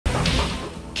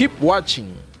Keep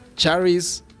watching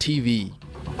Charis TV.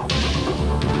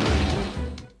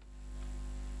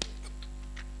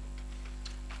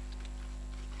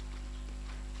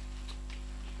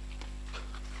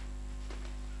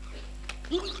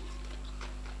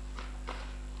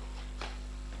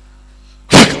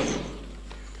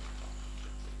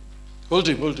 Hold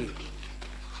him.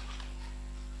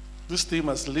 This thing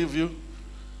must leave you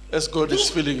as God is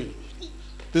filling you.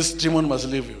 This demon must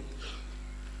leave you.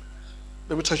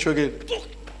 Let me touch you again.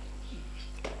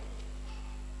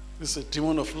 This is a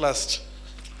demon of lust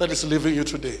that is leaving you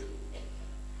today.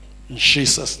 In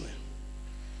Jesus' name.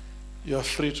 You are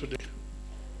free today.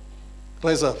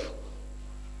 Rise up.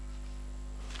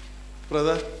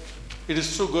 Brother, it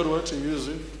is true God wants to use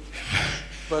you,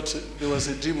 but there was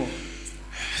a demon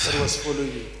that was following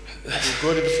you. You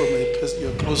got it from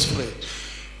your close friend.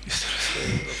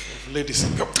 Of ladies.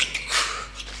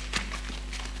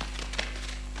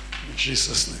 In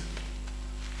Jesus' name.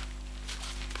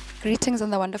 Greetings in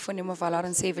the wonderful name of our Lord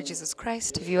and Savior Jesus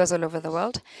Christ, viewers all over the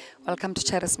world. Welcome to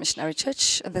Charis Missionary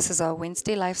Church. This is our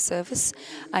Wednesday live service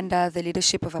under the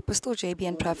leadership of Apostle JB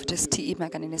and Prophetess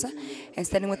𝗣𝗥𝗢𝗣𝗛𝗧. And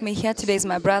standing with me here today is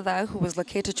my brother who was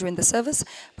located during the service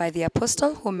by the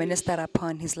Apostle who ministered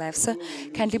upon his life. Sir,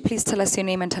 kindly please tell us your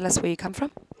name and tell us where you come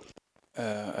from.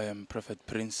 I am Prophet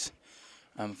Prince.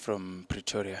 I'm from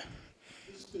Pretoria.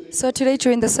 So today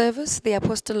during the service, the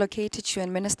Apostle located you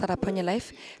and ministered upon your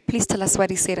life. Please tell us what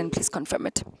he said and please confirm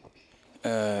it.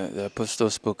 The Apostle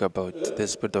spoke about the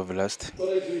spirit of lust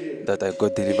that I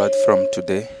got delivered from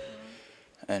today,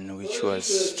 and which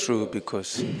was true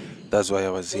because that's why I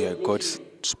was here. God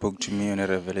spoke to me in a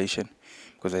revelation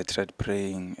because I tried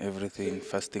praying, everything,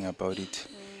 fasting about it,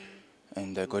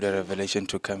 and I got a revelation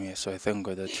to come here. So I thank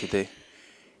God that today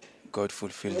God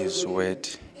fulfilled His word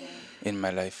in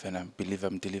my life, and I believe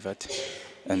I'm delivered.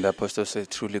 And the Apostle said,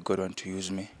 truly God wants to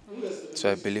use me.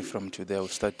 So I believe from today I will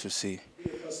start to see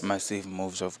massive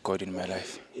moves of God in my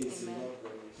life. Amen.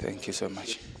 Thank you so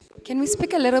much. Can we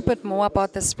speak a little bit more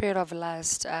about the spirit of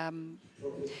lust?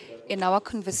 In our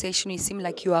conversation, you seem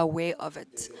like you are aware of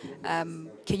it. Can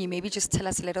you maybe just tell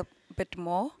us a little bit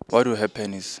more? What will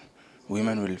happen is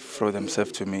women will throw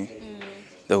themselves to me.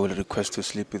 They will request to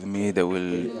sleep with me. They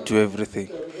will do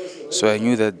everything. So I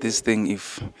knew that this thing,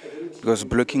 because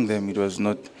blocking them, it was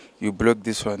not, you block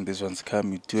this one, this one's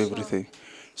come, you do everything.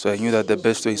 So I knew that the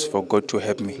best way is for God to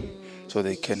help me so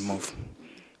they can move.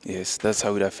 Yes, that's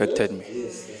how it affected me.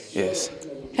 Yes.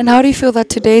 And how do you feel that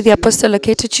today the Apostle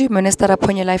located you, ministered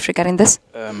upon your life regarding this?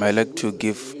 I like to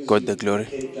give God the glory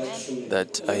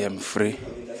that I am free.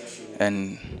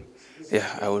 And yeah,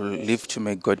 I will live to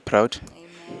make God proud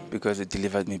because He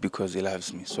delivered me, because He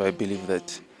loves me. So I believe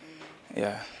that,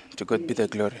 yeah, to God be the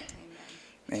glory.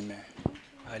 Amen.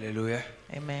 Hallelujah.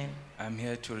 Amen. I'm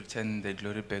here to return the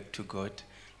glory back to God.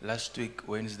 Last week,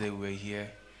 Wednesday, we were here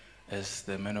as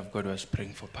the man of God was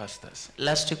praying for pastors.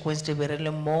 Last week Wednesday we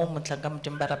were mo motlanga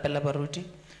mutimba rapela baruti.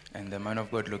 And the man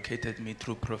of God located me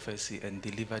through prophecy and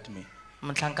delivered me.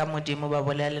 Motlanga modimo ba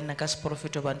bolela nna ka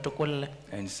seprofeto ba ntokolla.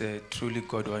 And said, truly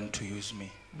God wants to use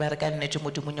me. Ba re ka nnete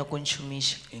modimo nya go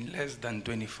ntshumisha. In less than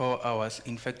 24 hours,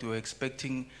 in fact, we were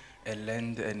expecting a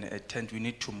land and a tent. We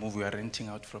need to move. We are renting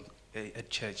out from a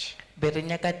church. Be re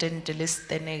nya ka tent le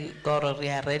stene goro re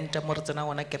a renta mo re tsena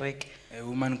gona kereke. A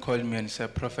woman called me and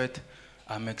said, Prophet,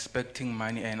 I'm expecting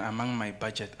money, and among my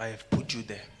budget, I have put you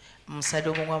there. Mosadi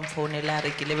mongwe a mfounela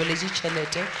re ke lebeletse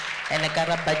tšhelete ene ka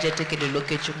ra budget ke le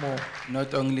loketse mo.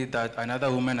 Not only that, another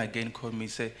woman again called me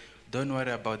and said, don't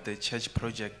worry about the church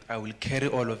project. I will carry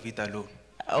all of it alone.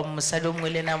 Mosadi o mongwe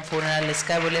le ena a mfounela le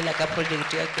ska bolela ka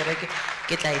project ya kereke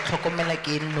ke tla itlhokomela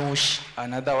ke noši.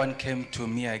 Another one came to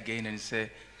me again and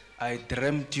said, I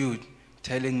dreamt you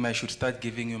telling me I should start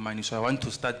giving you money, so I want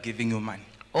to start giving you money.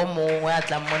 And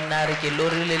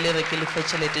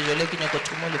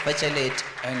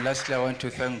lastly, I want to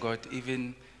thank God,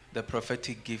 even the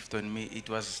prophetic gift on me, it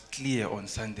was clear on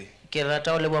Sunday.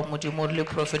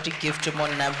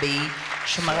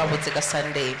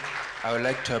 I would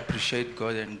like to appreciate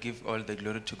God and give all the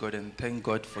glory to God and thank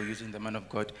God for using the man of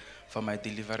God for my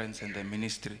deliverance and the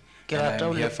ministry. And I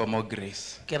am here for more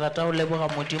grace.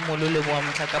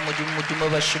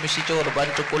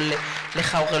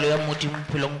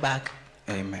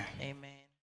 Amen. Amen.